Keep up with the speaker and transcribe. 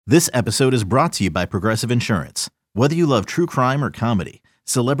This episode is brought to you by Progressive Insurance. Whether you love true crime or comedy,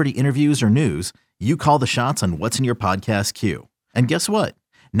 celebrity interviews or news, you call the shots on what's in your podcast queue. And guess what?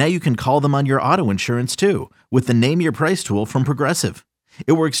 Now you can call them on your auto insurance too with the Name Your Price tool from Progressive.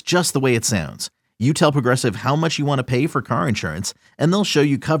 It works just the way it sounds. You tell Progressive how much you want to pay for car insurance, and they'll show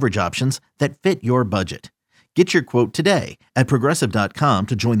you coverage options that fit your budget. Get your quote today at Progressive.com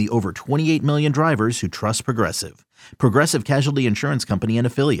to join the over 28 million drivers who trust Progressive. Progressive Casualty Insurance Company and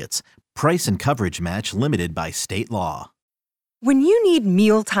Affiliates. Price and coverage match limited by state law. When you need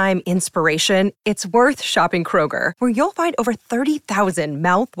mealtime inspiration, it's worth shopping Kroger, where you'll find over 30,000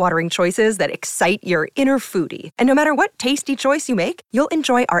 mouth-watering choices that excite your inner foodie. And no matter what tasty choice you make, you'll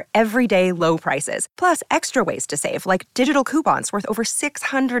enjoy our everyday low prices, plus extra ways to save, like digital coupons worth over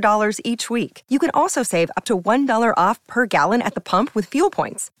 $600 each week. You can also save up to $1 off per gallon at the pump with fuel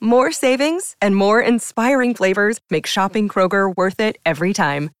points. More savings and more inspiring flavors make shopping Kroger worth it every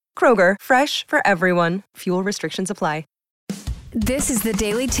time. Kroger, fresh for everyone. Fuel restrictions apply. This is the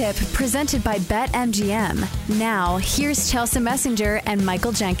Daily Tip presented by BetMGM. Now, here's Chelsea Messenger and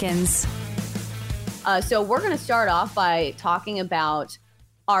Michael Jenkins. So we're going to start off by talking about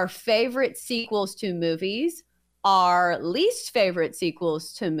our favorite sequels to movies, our least favorite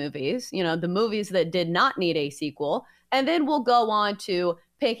sequels to movies, the movies that did not need a sequel. And then we'll go on to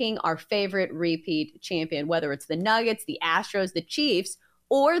picking our favorite repeat champion, whether it's the Nuggets, the Astros, the Chiefs,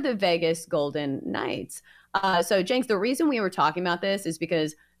 or the Vegas Golden Knights. So, Jenks, the reason we were talking about this is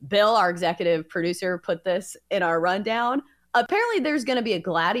because Bill, our executive producer, put this in our rundown. Apparently, there's going to be a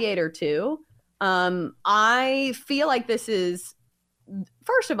Gladiator 2. I feel like this is,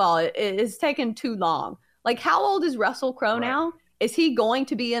 first of all, it is taken too long. Like, how old is Russell Crowe now? Is he going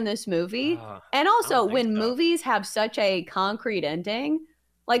to be in this movie? And also, when movies have such a concrete ending,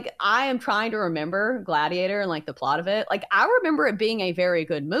 like, I am trying to remember Gladiator and, like, the plot of it. Like, I remember it being a very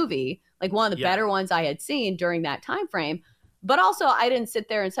good movie, like one of the better ones I had seen during that time frame. But also, I didn't sit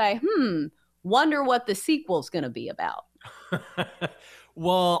there and say, wonder what the sequel's going to be about.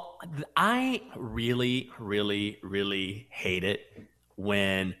 Well, I really, really, really hate it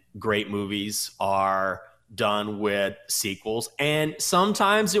when great movies are done with sequels. And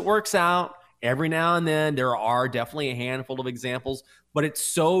sometimes it works out. Every now and then, there are definitely a handful of examples. But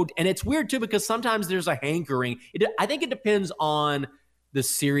it's and it's weird, too, because sometimes there's a hankering. I think it depends on the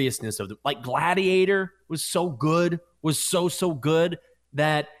seriousness of like Gladiator was so good, was so good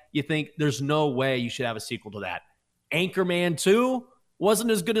that you think there's no way you should have a sequel to that. Anchorman 2 wasn't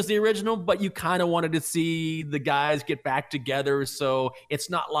as good as the original, but you kind of wanted to see the guys get back together. So it's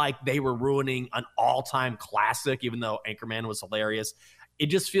not like they were ruining an all-time classic, even though Anchorman was hilarious. It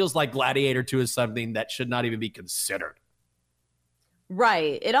just feels like Gladiator 2 is something that should not even be considered.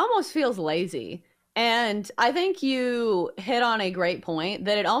 Right. It almost feels lazy. And I think you hit on a great point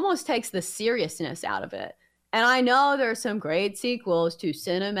that it almost takes the seriousness out of it. And I know there's some great sequels to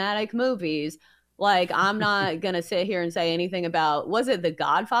cinematic movies. Like, I'm not going to sit here and say anything about, was it The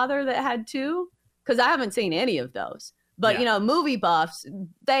Godfather that had 2? Because I haven't seen any of those. But, movie buffs,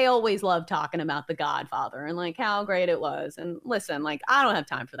 they always love talking about The Godfather and, like, how great it was. And listen, like, I don't have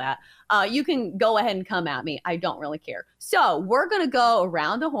time for that. You can go ahead and come at me. I don't really care. So we're going to go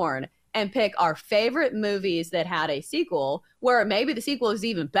around the horn and pick our favorite movies that had a sequel, where maybe the sequel is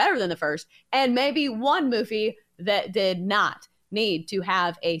even better than the first, and maybe one movie that did not need to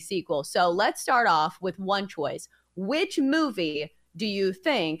have a sequel. So let's start off with one choice. Which movie do you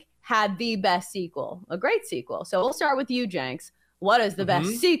think had the best sequel? A great sequel. So we'll start with you, Jenks. What is the best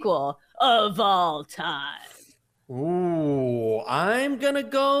sequel of all time? Ooh, I'm going to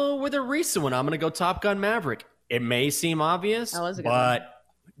go with a recent one. I'm going to go Top Gun Maverick. It may seem obvious, but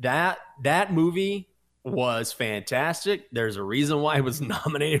that movie was fantastic. There's a reason why it was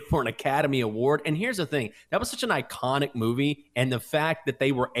nominated for an Academy Award. And here's the thing. That was such an iconic movie. And the fact that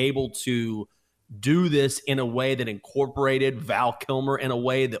they were able to do this in a way that incorporated Val Kilmer in a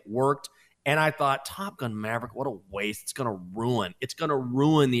way that worked. And I thought, Top Gun Maverick, what a waste. It's going to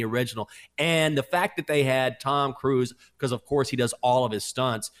ruin the original. And the fact that they had Tom Cruise, because of course he does all of his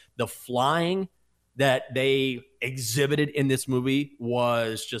stunts, the flying that they exhibited in this movie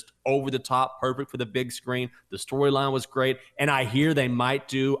was just over the top, perfect for the big screen. The storyline was great. And I hear they might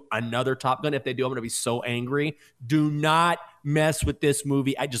do another Top Gun. If they do, I'm going to be so angry. Do not mess with this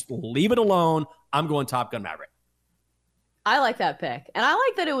movie. I just leave it alone. I'm going Top Gun Maverick. I like that pick. And I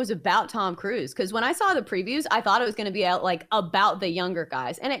like that it was about Tom Cruise, because when I saw the previews, I thought it was going to be about the younger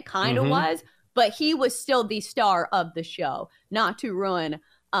guys. And it kind of was, but he was still the star of the show, not to ruin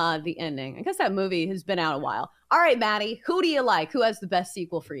the ending. I guess that movie has been out a while. All right, Maddie, who do you like? Who has the best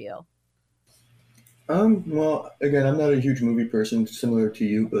sequel for you? Well, again, I'm not a huge movie person, similar to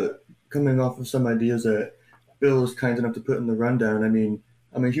you, but coming off of some ideas that Bill was kind enough to put in the rundown, I mean,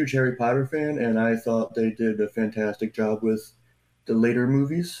 I'm a huge Harry Potter fan, and I thought they did a fantastic job with the later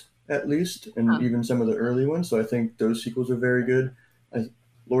movies, at least, and even some of the early ones. So I think those sequels are very good.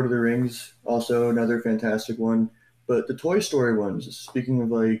 Lord of the Rings, also another fantastic one. But the Toy Story ones, speaking of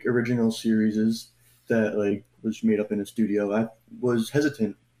like original series that like was made up in a studio, I was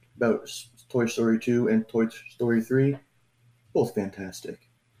hesitant about Toy Story 2 and Toy Story 3, both fantastic.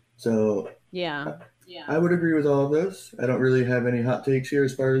 So yeah, I would agree with all of those. I don't really have any hot takes here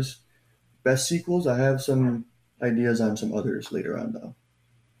as far as best sequels. I have some ideas on some others later on, though.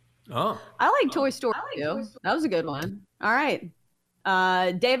 Oh, I like Toy Story 2. That was a good one. All right.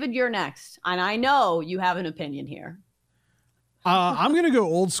 David, you're next. And I know you have an opinion here. I'm going to go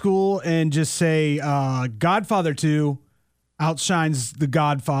old school and just say Godfather 2 outshines the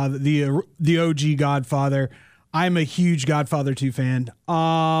Godfather, the OG Godfather. I'm a huge Godfather 2 fan.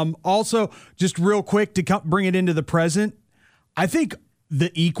 Also, just real quick to bring it into the present, I think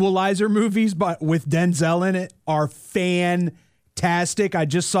the Equalizer movies with Denzel in it are fantastic. I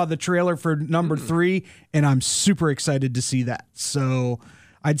just saw the trailer for number 3, and I'm super excited to see that. So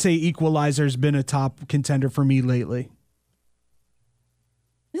I'd say Equalizer's been a top contender for me lately.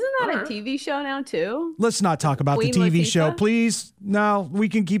 Isn't that a TV show now, too? Let's not talk about Queen the TV Latifah? show, please. No, we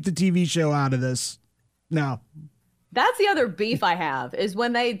can keep the TV show out of this. No. That's the other beef I have, is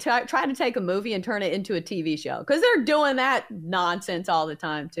when they try to take a movie and turn it into a TV show. Because they're doing that nonsense all the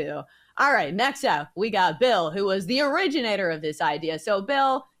time, too. All right, next up, we got Bill, who was the originator of this idea. So,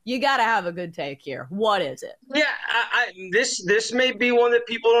 Bill, you got to have a good take here. What is it? Yeah, this may be one that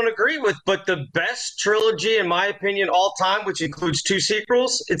people don't agree with, but the best trilogy, in my opinion, all time, which includes 2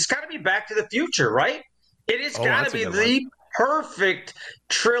 sequels, it's got to be Back to the Future, right? It has got to be the perfect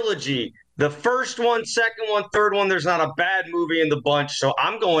trilogy. The first one, second one, third one, there's not a bad movie in the bunch. So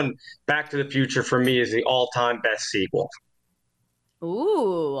I'm going Back to the Future for me as the all-time best sequel.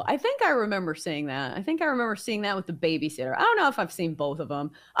 Ooh, I think I remember seeing that. I think I remember seeing that with The Babysitter. I don't know if I've seen both of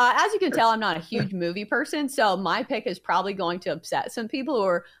them. As you can tell, I'm not a huge movie person, so my pick is probably going to upset some people who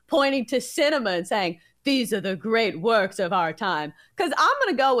are pointing to cinema and saying, these are the great works of our time. Because I'm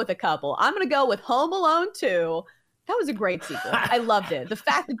going to go with a couple. I'm going to go with Home Alone 2. That was a great sequel. I loved it. The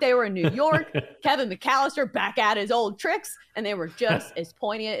fact that they were in New York, Kevin McAllister back at his old tricks, and they were just as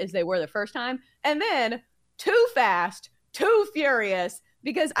poignant as they were the first time. And then Too Fast, Too Furious,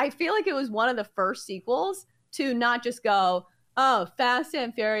 because I feel like it was one of the first sequels to not just go, oh, Fast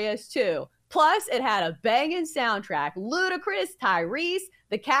and Furious 2. Plus, it had a banging soundtrack. Ludacris, Tyrese,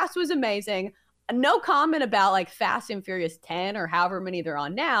 the cast was amazing. No comment about like Fast and Furious 10 or however many they're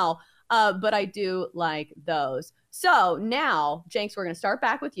on now, but I do like those. So now, Jenks, we're going to start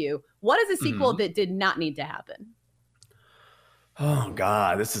back with you. What is a sequel that did not need to happen? Oh,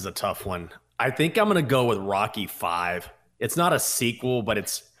 God, this is a tough one. I think I'm going to go with Rocky 5. It's not a sequel, but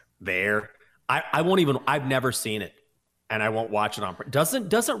it's there. I've never seen it, and I won't watch it on.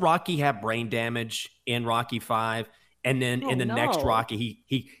 Doesn't Rocky have brain damage in Rocky 5? And then next Rocky,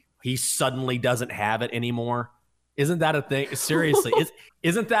 he suddenly doesn't have it anymore. Isn't that a thing? Seriously,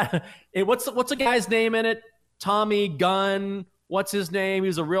 isn't that? What's the guy's name in it? Tommy Gunn. What's his name?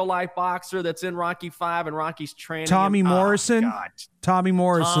 He's a real life boxer that's in Rocky 5 and Rocky's training. Tommy Morrison. God. Tommy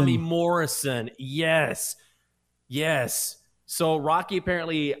Morrison. Yes. So Rocky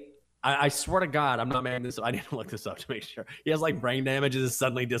apparently, I swear to God, I'm not making this up. I didn't look this up to make sure. He has like brain damage and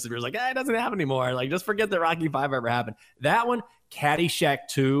suddenly disappears. Like, it doesn't happen anymore. Like, just forget that Rocky 5 ever happened. That one, Caddyshack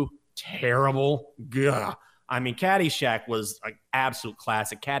 2, terrible. Gah. I mean, Caddyshack was an absolute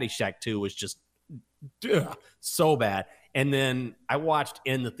classic. Caddyshack 2 was just so bad. And then I watched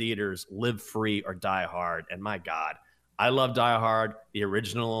in the theaters Live Free or Die Hard. And my God, I love Die Hard. The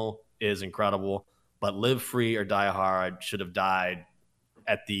original is incredible. But Live Free or Die Hard should have died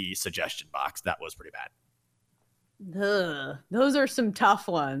at the suggestion box. That was pretty bad. Ugh, those are some tough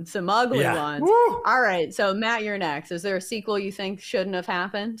ones, some ugly ones. Woo! All right, so Matt, you're next. Is there a sequel you think shouldn't have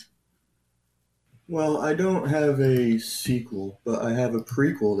happened? Well, I don't have a sequel, but I have a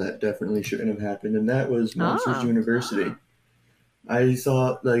prequel that definitely shouldn't have happened, and that was Monsters University. I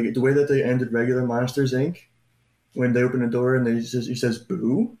thought, like, the way that they ended regular Monsters, Inc., when they open the door and he says,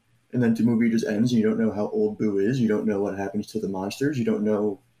 Boo, and then the movie just ends, and you don't know how old Boo is, you don't know what happens to the monsters, you don't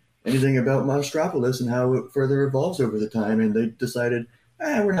know anything about Monstropolis and how it further evolves over the time, and they decided,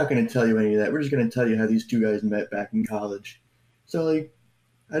 we're not going to tell you any of that, we're just going to tell you how these two guys met back in college. So, like,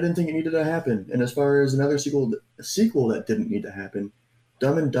 I didn't think it needed to happen. And as far as another sequel that didn't need to happen,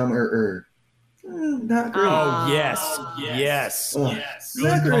 Dumb and Dumber. Not great. Oh, yes.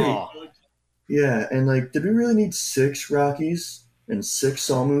 Not great. Yeah, and like, did we really need 6 Rockies and 6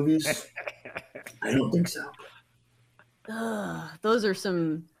 Saw movies? I don't think so. Those are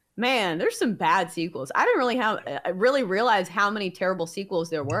there's some bad sequels. I didn't really realize how many terrible sequels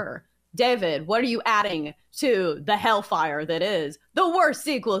there were. David, what are you adding to the hellfire that is the worst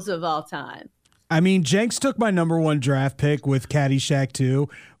sequels of all time? I mean, Jenks took my number 1 draft pick with Caddyshack 2.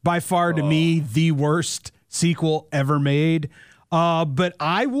 By far, to me, the worst sequel ever made. But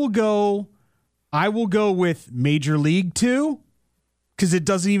I will go with Major League 2 because it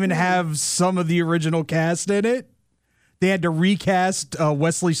doesn't even have some of the original cast in it. They had to recast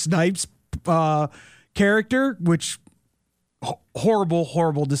Wesley Snipes' character, which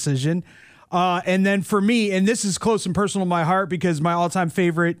horrible decision. And then for me, and this is close and personal to my heart because my all-time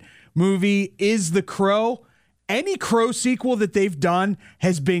favorite movie is The Crow. Any Crow sequel that they've done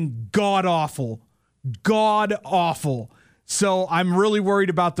has been god-awful. So I'm really worried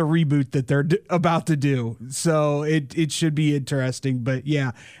about the reboot that they're about to do. So it should be interesting. But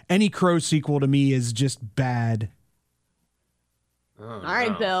yeah, any Crow sequel to me is just bad. All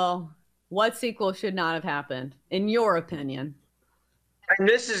right, Bill. What sequel should not have happened, in your opinion? And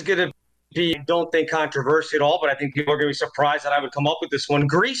this is going to be, don't think controversial at all, but I think people are going to be surprised that I would come up with this one.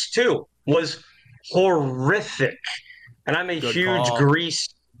 Grease 2 was horrific. And I'm a huge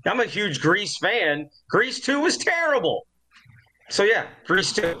Grease fan. Grease 2 was terrible. So yeah,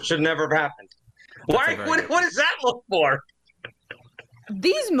 Grease 2 should never have happened. Why? What does that look for?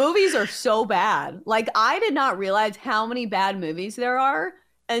 These movies are so bad. Like, I did not realize how many bad movies there are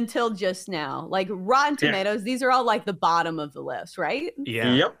until just now. Like, Rotten Tomatoes, these are all like the bottom of the list, right?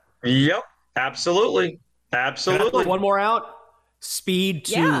 Yeah. Yep. Absolutely. Can I put one more out? Speed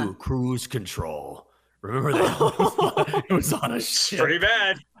 2, Cruise Control. Remember that? It was on a ship.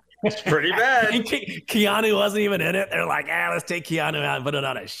 It's pretty bad. Keanu wasn't even in it. They're like, let's take Keanu out and put it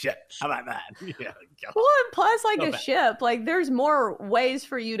on a ship. How about that? Yeah. Well, and plus, like, a ship, like, there's more ways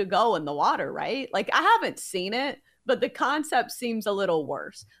for you to go in the water, right? Like, I haven't seen it, but the concept seems a little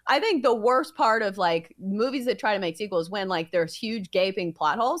worse. I think the worst part of, like, movies that try to make sequels when, like, there's huge gaping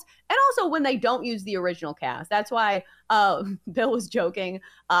plot holes, and also when they don't use the original cast. That's why Bill was joking,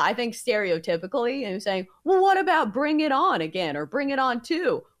 I think stereotypically, and he was saying, well, what about Bring It On again, or Bring It On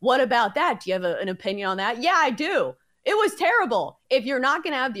 2? What about that? Do you have an opinion on that? Yeah, I do. It was terrible. If you're not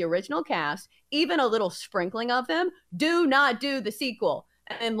going to have the original cast, even a little sprinkling of them, do not do the sequel.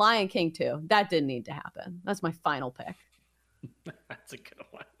 And Lion King 2, that didn't need to happen. That's my final pick. That's a good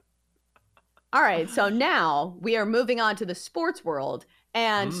one. All right, so now we are moving on to the sports world.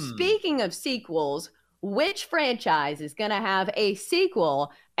 And speaking of sequels, which franchise is going to have a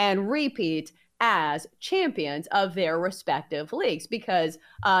sequel and repeat as champions of their respective leagues? Because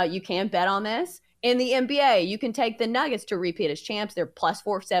you can bet on this. In the NBA, you can take the Nuggets to repeat as champs. They're plus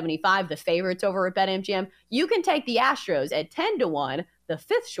 475, the favorites over at BetMGM. You can take the Astros at 10-1, the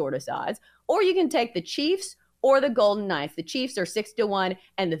 5th shortest odds, or you can take the Chiefs or the Golden Knights. The Chiefs are 6-1,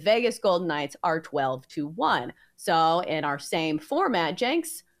 and the Vegas Golden Knights are 12-1. So in our same format,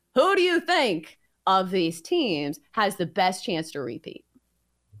 Jenks, who do you think of these teams has the best chance to repeat?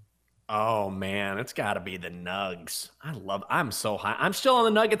 Oh, man, it's got to be the Nugs. I'm so high. I'm still on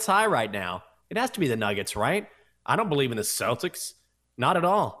the Nuggets high right now. It has to be the Nuggets, right? I don't believe in the Celtics. Not at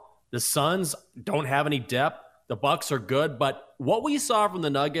all. The Suns don't have any depth. The Bucks are good, but what we saw from the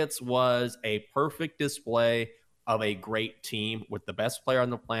Nuggets was a perfect display of a great team with the best player on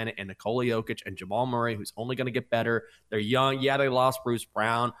the planet and Nikola Jokic and Jamal Murray, who's only going to get better. They're young. Yeah, they lost Bruce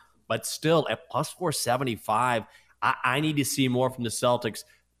Brown, but still at plus 475, I need to see more from the Celtics.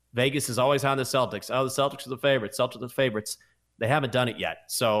 Vegas is always on the Celtics. Oh, the Celtics are the favorites. Celtics are the favorites. They haven't done it yet.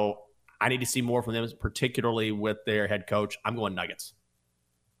 So I need to see more from them, particularly with their head coach. I'm going Nuggets.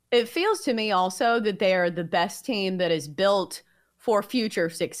 It feels to me also that they are the best team that is built for future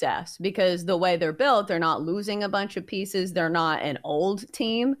success, because the way they're built, they're not losing a bunch of pieces. They're not an old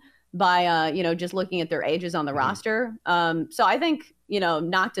team by, just looking at their ages on the roster. So I think,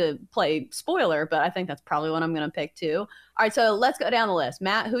 not to play spoiler, but I think that's probably what I'm going to pick too. All right, so let's go down the list.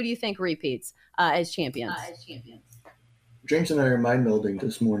 Matt, who do you think repeats as champions? Jenks and I are mind melding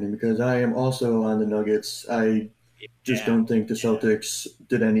this morning because I am also on the Nuggets. I just don't think the Celtics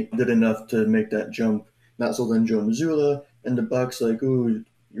did enough to make that jump. Not so then Joe Mazzulla and the Bucks,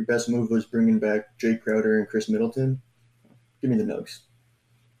 your best move was bringing back Jay Crowder and Chris Middleton. Give me the Nugs.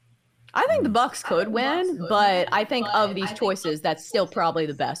 I think the Bucks could win, but I think of these choices, that's still probably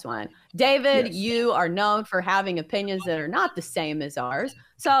the best one. David, you are known for having opinions that are not the same as ours.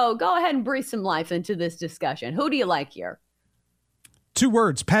 So go ahead and breathe some life into this discussion. Who do you like here? 2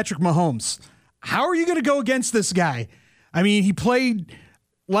 words, Patrick Mahomes. How are you going to go against this guy? I mean, he played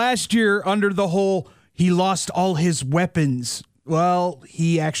last year under the whole he lost all his weapons. Well,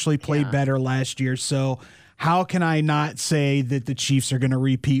 he actually played better last year. So how can I not say that the Chiefs are going to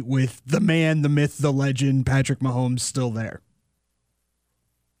repeat with the man, the myth, the legend, Patrick Mahomes still there?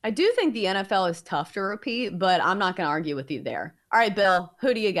 I do think the NFL is tough to repeat, but I'm not going to argue with you there. All right, Bill,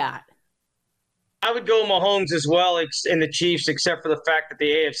 who do you got? I would go Mahomes as well in the Chiefs, except for the fact that the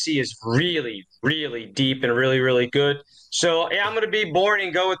AFC is really, really deep and really, really good. So, yeah, I'm going to be boring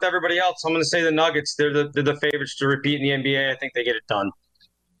and go with everybody else. I'm going to say the Nuggets. They're the favorites to repeat in the NBA. I think they get it done.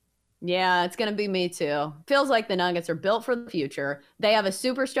 Yeah, it's going to be me too. Feels like the Nuggets are built for the future. They have a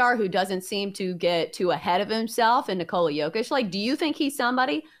superstar who doesn't seem to get too ahead of himself in Nikola Jokic. Like, do you think he's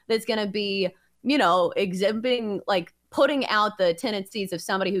somebody that's going to be, exhibiting, like putting out the tendencies of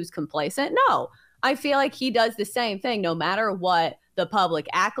somebody who's complacent? No. I feel like he does the same thing no matter what the public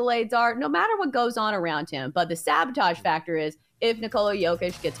accolades are, no matter what goes on around him. But the sabotage factor is if Nikola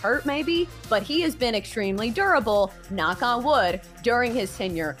Jokic gets hurt, maybe, but he has been extremely durable, knock on wood, during his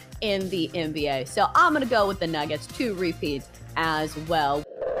tenure in the NBA. So I'm going to go with the Nuggets to repeat as well.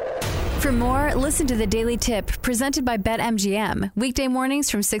 For more, listen to the Daily Tip presented by BetMGM. Weekday mornings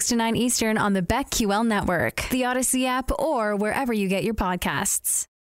from 6 to 9 Eastern on the BetQL network, the Odyssey app, or wherever you get your podcasts.